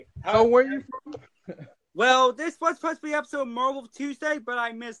So where you from? Well, this was supposed to be episode of Marvel Tuesday, but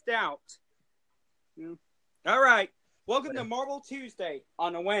I missed out. Yeah. All right. Welcome to Marvel Tuesday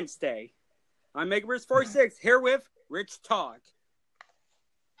on a Wednesday. I'm Megaverse46 here with Rich Talk.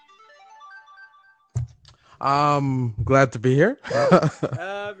 Glad to be here.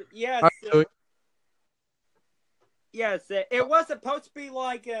 Yes. How you doing? Yes. It was supposed to be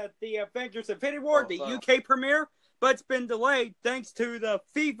like the Avengers Infinity War, the UK premiere, but it's been delayed thanks to the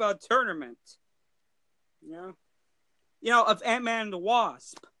FIFA tournament. Of Ant-Man and the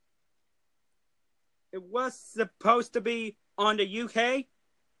Wasp. It was supposed to be on the UK,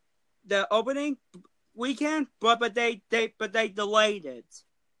 the opening weekend, but they delayed it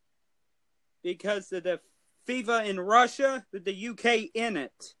because of the FIFA in Russia with the UK in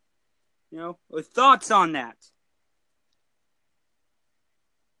it. With thoughts on that?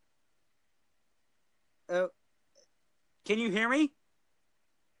 Can you hear me?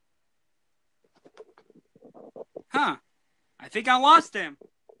 Huh. I think I lost him.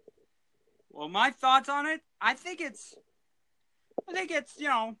 Well, my thoughts on it, I think it's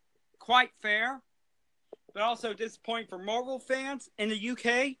quite fair, but also disappointing for Marvel fans in the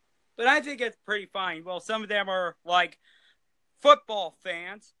UK. But I think it's pretty fine. Well, some of them are like football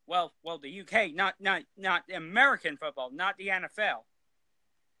fans. Well, the UK, not American football, not the NFL,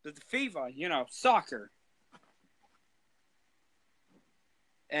 but the FIFA, soccer.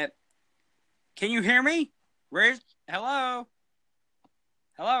 Can you hear me, Rich? Hello,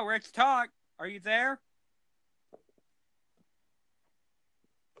 Rich Talk. Are you there?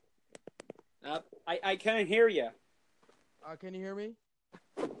 I can't hear you. Can you hear me?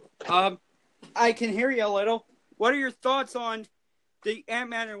 I can hear you a little. What are your thoughts on the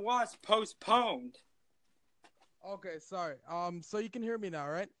Ant-Man and Wasp postponed? Okay, sorry. So you can hear me now,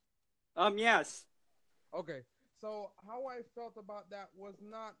 right? Yes. Okay. So how I felt about that was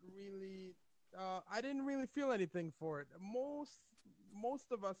not really. I didn't really feel anything for it.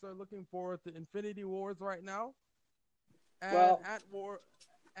 Most of us are looking forward to Infinity Wars right now, and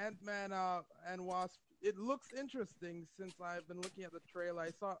Ant-Man and Wasp. It looks interesting since I've been looking at the trailer.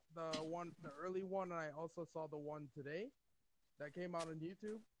 I saw the early one, and I also saw the one today that came out on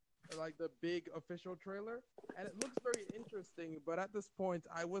YouTube, like the big official trailer, and it looks very interesting. But at this point,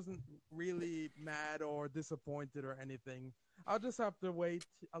 I wasn't really mad or disappointed or anything. I'll just have to wait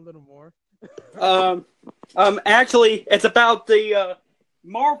a little more. Actually, it's about the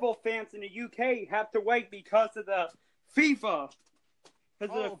Marvel fans in the UK have to wait because of the FIFA,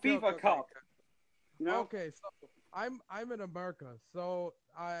 FIFA Cup. Okay, so I'm in America, so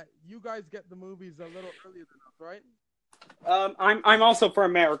you guys get the movies a little earlier than us, right? I'm also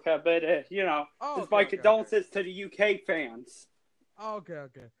from America, but just my condolences to the UK fans.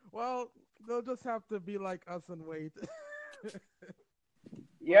 Okay. Well, they'll just have to be like us and wait.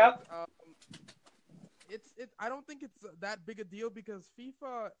 Yep. I don't think it's that big a deal because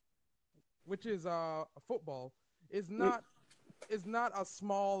FIFA, which is football, is not a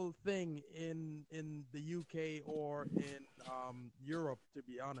small thing in the UK or in Europe. To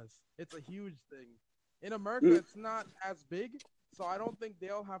be honest, it's a huge thing. In America, it's not as big, so I don't think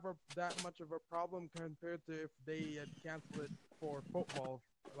they'll have that much of a problem compared to if they had canceled it for football,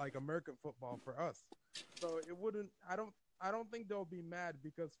 like American football for us. So it wouldn't. I don't think they'll be mad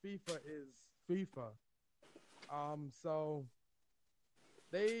because FIFA is FIFA. So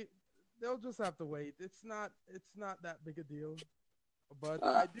they'll just have to wait. It's not that big a deal. But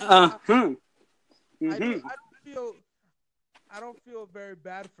I do. I don't feel very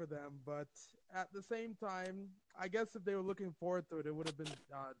bad for them, but at the same time, I guess if they were looking forward to it, it would have been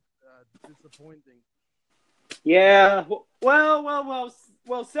disappointing. Yeah. Well.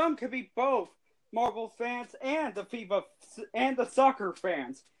 Some could be both Marvel fans and the FIFA and the soccer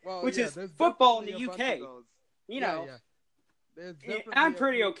fans, which is football in the UK. I'm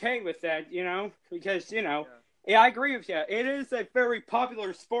pretty okay with that, because I agree with you. It is a very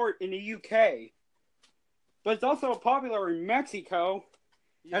popular sport in the UK, but it's also popular in Mexico.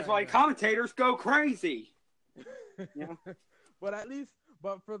 That's why commentators go crazy.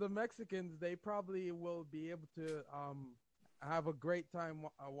 But for the Mexicans, they probably will be able to have a great time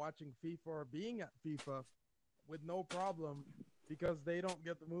watching FIFA or being at FIFA with no problem because they don't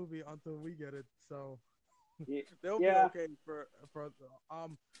get the movie until we get it. So they'll be okay for.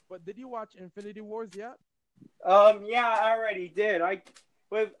 But did you watch Infinity Wars yet? Yeah, I already did. I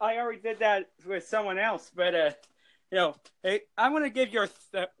already did that with someone else, but hey, I want to give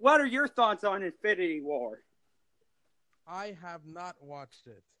what are your thoughts on Infinity War? I have not watched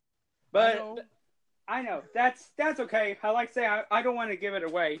it, but I know that's okay. I like to say I don't want to give it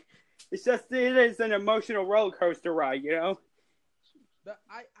away. It's just it is an emotional roller coaster ride,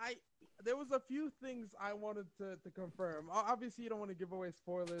 I there was a few things I wanted to confirm. Obviously, you don't want to give away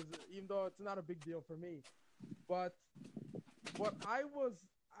spoilers, even though it's not a big deal for me. But what I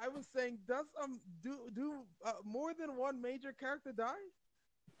was saying, does do more than one major character die?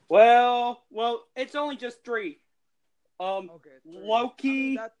 Well, it's only just three. Okay, three. I mean,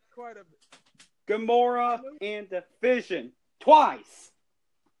 Loki, that's quite a. I Gamora, know. and the Vision twice.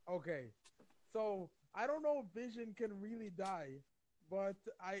 Okay, so I don't know if Vision can really die, but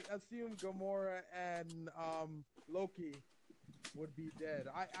I assume Gamora and Loki would be dead.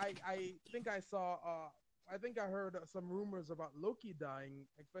 I think I saw I think I heard some rumors about Loki dying,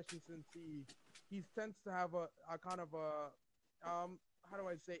 especially since he tends to have a kind of a how do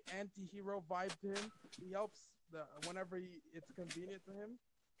I say anti-hero vibe to him. He helps the whenever it's convenient to him.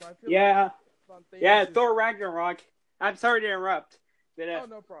 So I feel like Yeah, on yeah. Thanos' Thor Ragnarok. I'm sorry to interrupt, but oh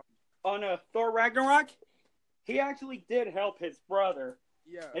no problem. on Thor Ragnarok, he actually did help his brother.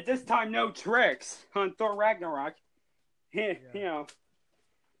 Yeah, At this time, no tricks on Thor Ragnarok. He, yeah. you know,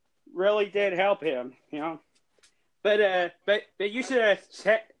 really did help him. But But but you I should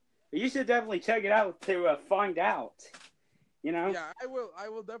check. You should definitely check it out to find out. yeah I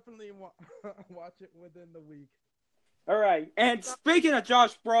will definitely watch it within the week. All right. And Not- speaking of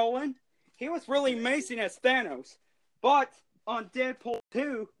Josh Brolin, he was really amazing as Thanos. But on Deadpool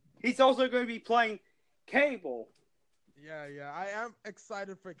 2, he's also going to be playing Cable. Yeah, yeah. I am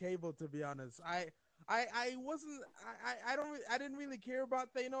excited for Cable to be honest. I wasn't I don't I didn't really care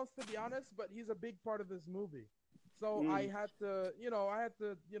about Thanos to be honest, but he's a big part of this movie. So I Mm. had to, I had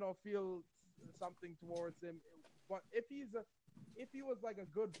to, feel something towards him. But if he was like a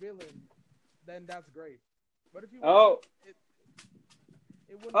good villain, then that's great. But if he wasn't, Oh,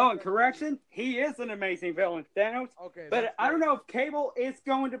 it wouldn't oh, and affect me. correction, he is an amazing villain, Thanos. Okay, that's But I don't great. know if Cable is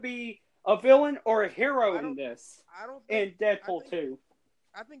going to be a villain or a hero I in don't this, I don't think in I Deadpool think 2.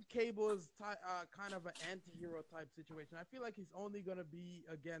 I think Cable is kind of an anti-hero type situation. I feel like he's only gonna be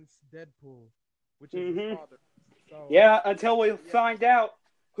against Deadpool, which is his Hmm. father. So Yeah, until we yeah, find out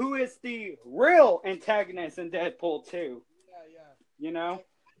who is the real antagonist in Deadpool 2. yeah, yeah. You know?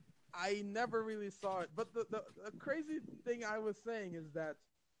 I never really saw it, but the crazy thing I was saying is that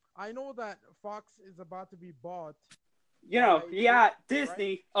I know that Fox is about to be bought by Yeah, Disney, right?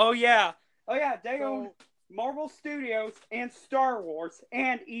 Disney. Oh, yeah. Oh, yeah, they own So Marvel Studios and Star Wars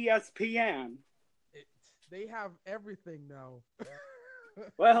and ESPN. it, they have everything now.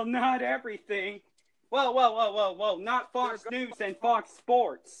 Well, not everything. Well, not They're Fox gonna News and buy Fox. Fox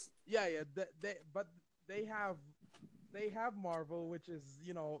Sports. Yeah, yeah. But they have they have Marvel, which is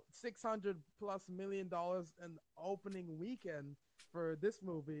 $600+ million in opening weekend for this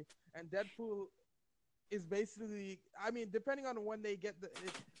movie, and Deadpool is basically. I mean, depending on when they get it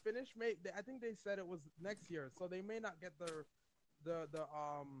finished, I think they said it was next year, so they may not get the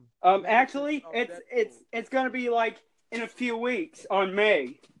benefits Actually, of it's Deadpool. it's it's gonna be like in a few weeks on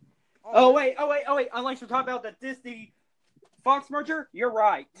May. Oh, Oh really? wait, Unless you're talking about the Disney Fox merger, you're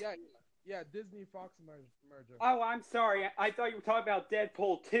right. Yeah, yeah, yeah. Disney Fox merger. Oh, I'm sorry. I thought you were talking about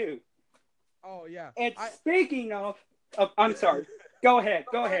Deadpool 2. Oh, yeah. And I speaking of I'm sorry. Go ahead.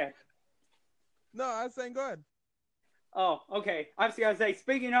 no, Go go ahead. ahead. No, I was saying go ahead. Oh, okay. I was gonna say.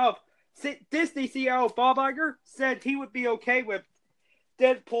 Speaking of, Disney CEO Bob Iger said he would be okay with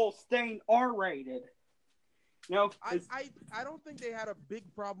Deadpool staying R-rated. No, I don't think they had a big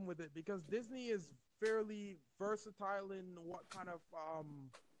problem with it because Disney is fairly versatile in what kind of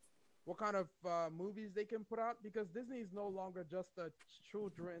movies they can put out because Disney is no longer just a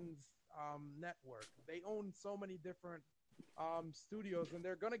children's network. They own so many different studios, and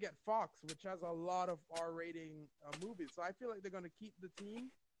they're gonna get Fox, which has a lot of R rating movies. So I feel like they're gonna keep the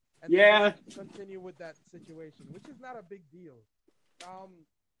team and then just yeah. continue with that situation, which is not a big deal. Um,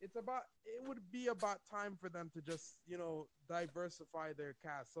 it would be about time for them to just diversify their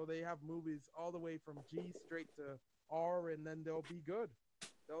cast, so they have movies all the way from G straight to R, and then they'll be good.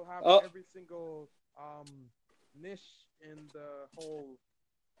 They'll have Oh, every single niche in the whole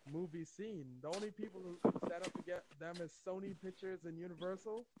movie scene. The only people who set up to get them is Sony Pictures and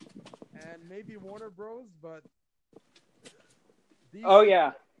Universal, and maybe Warner Bros. But these oh people,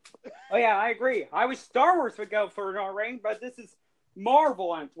 yeah. Oh yeah. I agree. I wish Star Wars would go for an R-rating, but this is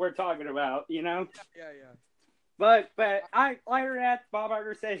Marvel we're talking about. yeah, yeah. But I heard that Bob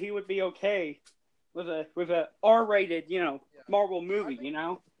Iger said he would be okay with a R-rated Yeah. Marvel I movie. think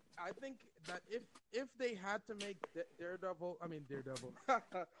I think that if they had to make Daredevil, I mean Daredevil,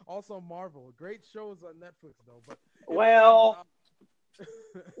 also Marvel, great shows on Netflix though. But if they,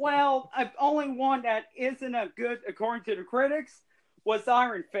 Well, only one that isn't a good according to the critics was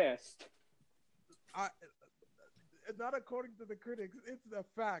Iron Fist. I, not according to the critics. It's the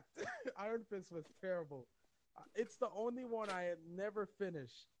fact. Iron Fist was terrible. It's the only one I had never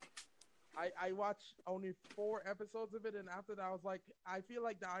finished. I watched only 4 episodes of it, and after that, I was like, I feel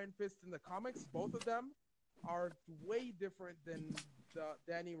like the Iron Fist in the comics, both of them, are way different than the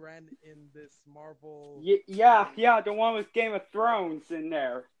Danny Rand in this Marvel. Yeah, the one with Game of Thrones in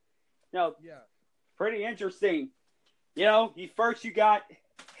there. No, Yeah, pretty interesting. You got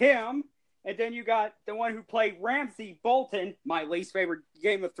him, and then you got the one who played Ramsay Bolton, my least favorite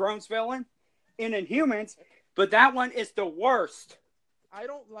Game of Thrones villain, in Inhumans. But that one is the worst. I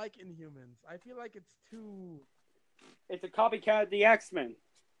don't like Inhumans. I feel like it's too. It's a copycat of the X-Men.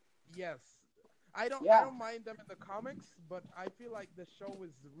 Yes, I don't mind them in the comics, but I feel like the show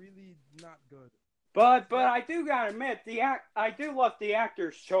is really not good. But I do gotta admit, I do love the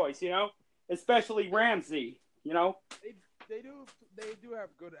actor's choice, especially Ramsay, They do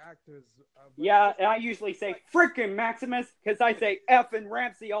have good actors. Yeah, and I usually say frickin' Maximus because I say F and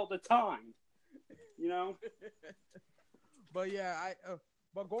Ramsay all the time. But yeah,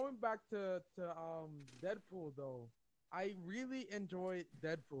 but going back to Deadpool though, I really enjoy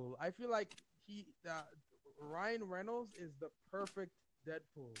Deadpool. I feel like Ryan Reynolds is the perfect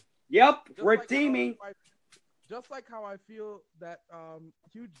Deadpool. Yep, Just redeeming. Just like how I feel that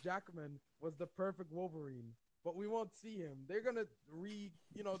Hugh Jackman was the perfect Wolverine, but we won't see him. They're gonna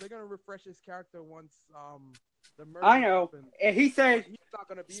refresh his character once the murder I know. happens. And he said, He's not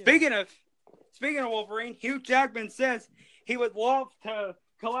gonna be speaking of Wolverine, Hugh Jackman says he would love to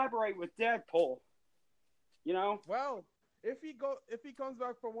collaborate with Deadpool. Well, if he comes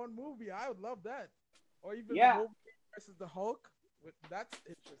back for one movie, I would love that. Or even Yeah. Wolverine versus the Hulk. That's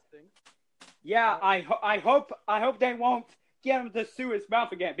interesting. Yeah, I hope they won't get him to sue his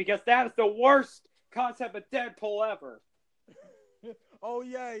mouth again because that is the worst concept of Deadpool ever. Oh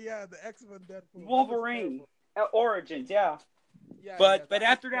yeah, the X-Men Deadpool. Wolverine Origins, yeah. Yeah, but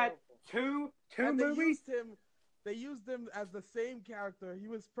after that, terrible. two And movies. They used him as the same character. He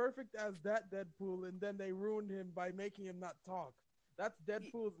was perfect as that Deadpool, and then they ruined him by making him not talk. That's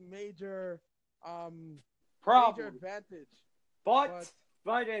Deadpool's major Problem. advantage. But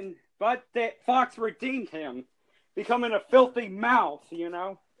Fox redeemed him, becoming a filthy mouth.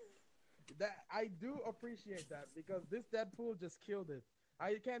 That I do appreciate that because this Deadpool just killed it.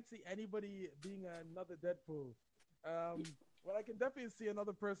 I can't see anybody being another Deadpool. Well, I can definitely see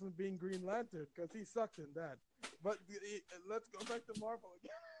another person being Green Lantern because he sucked in that. But let's go back to Marvel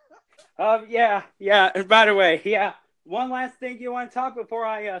again. Yeah. And by the way, one last thing you want to talk before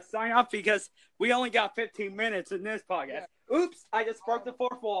I sign off because we only got 15 minutes in this podcast. Yeah. Oops, I just broke the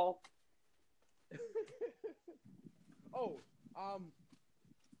fourth wall.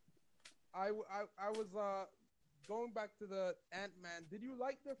 I was going back to the Ant-Man. Did you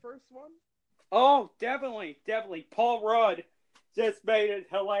like the first one? Oh, definitely. Paul Rudd just made it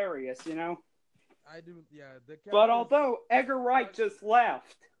hilarious, I do, yeah. But although Edgar Wright just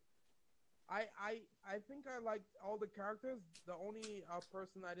left, I think I liked all the characters. The only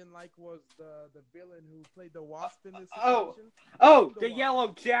person I didn't like was the villain who played the Wasp in this situation. The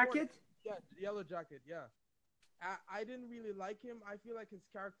Yellow Jacket. Yeah, Yellow Jacket. Yeah, I didn't really like him. I feel like his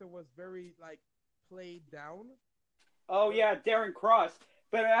character was very played down. Oh yeah, Darren Cross.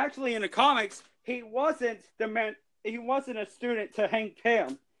 But actually, in the comics, he wasn't He wasn't a student to Hank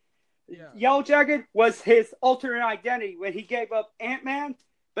Pym. Yeah. Yellow Jacket was his alternate identity when he gave up Ant-Man.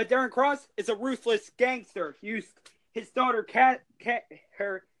 But Darren Cross is a ruthless gangster. He used his daughter,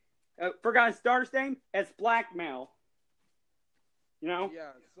 forgot his daughter's name, as blackmail.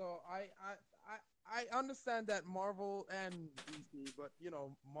 Yeah. So I understand that Marvel and DC, but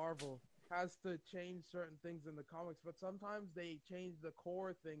Marvel has to change certain things in the comics, but sometimes they change the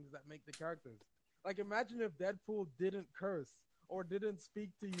core things that make the characters. Like imagine if Deadpool didn't curse or didn't speak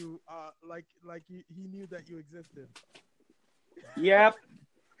to you like he knew that you existed. Yep.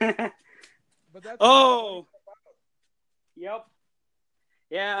 But that's Yep.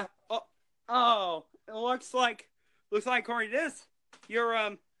 Yeah. Oh. It looks like Corey, this you're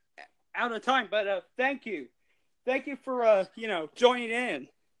out of time, but thank you for joining in.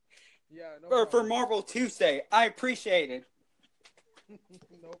 Yeah, no problem. For Marvel Tuesday. I appreciate it.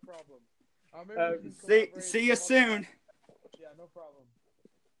 No problem. See you soon. Yeah, no problem.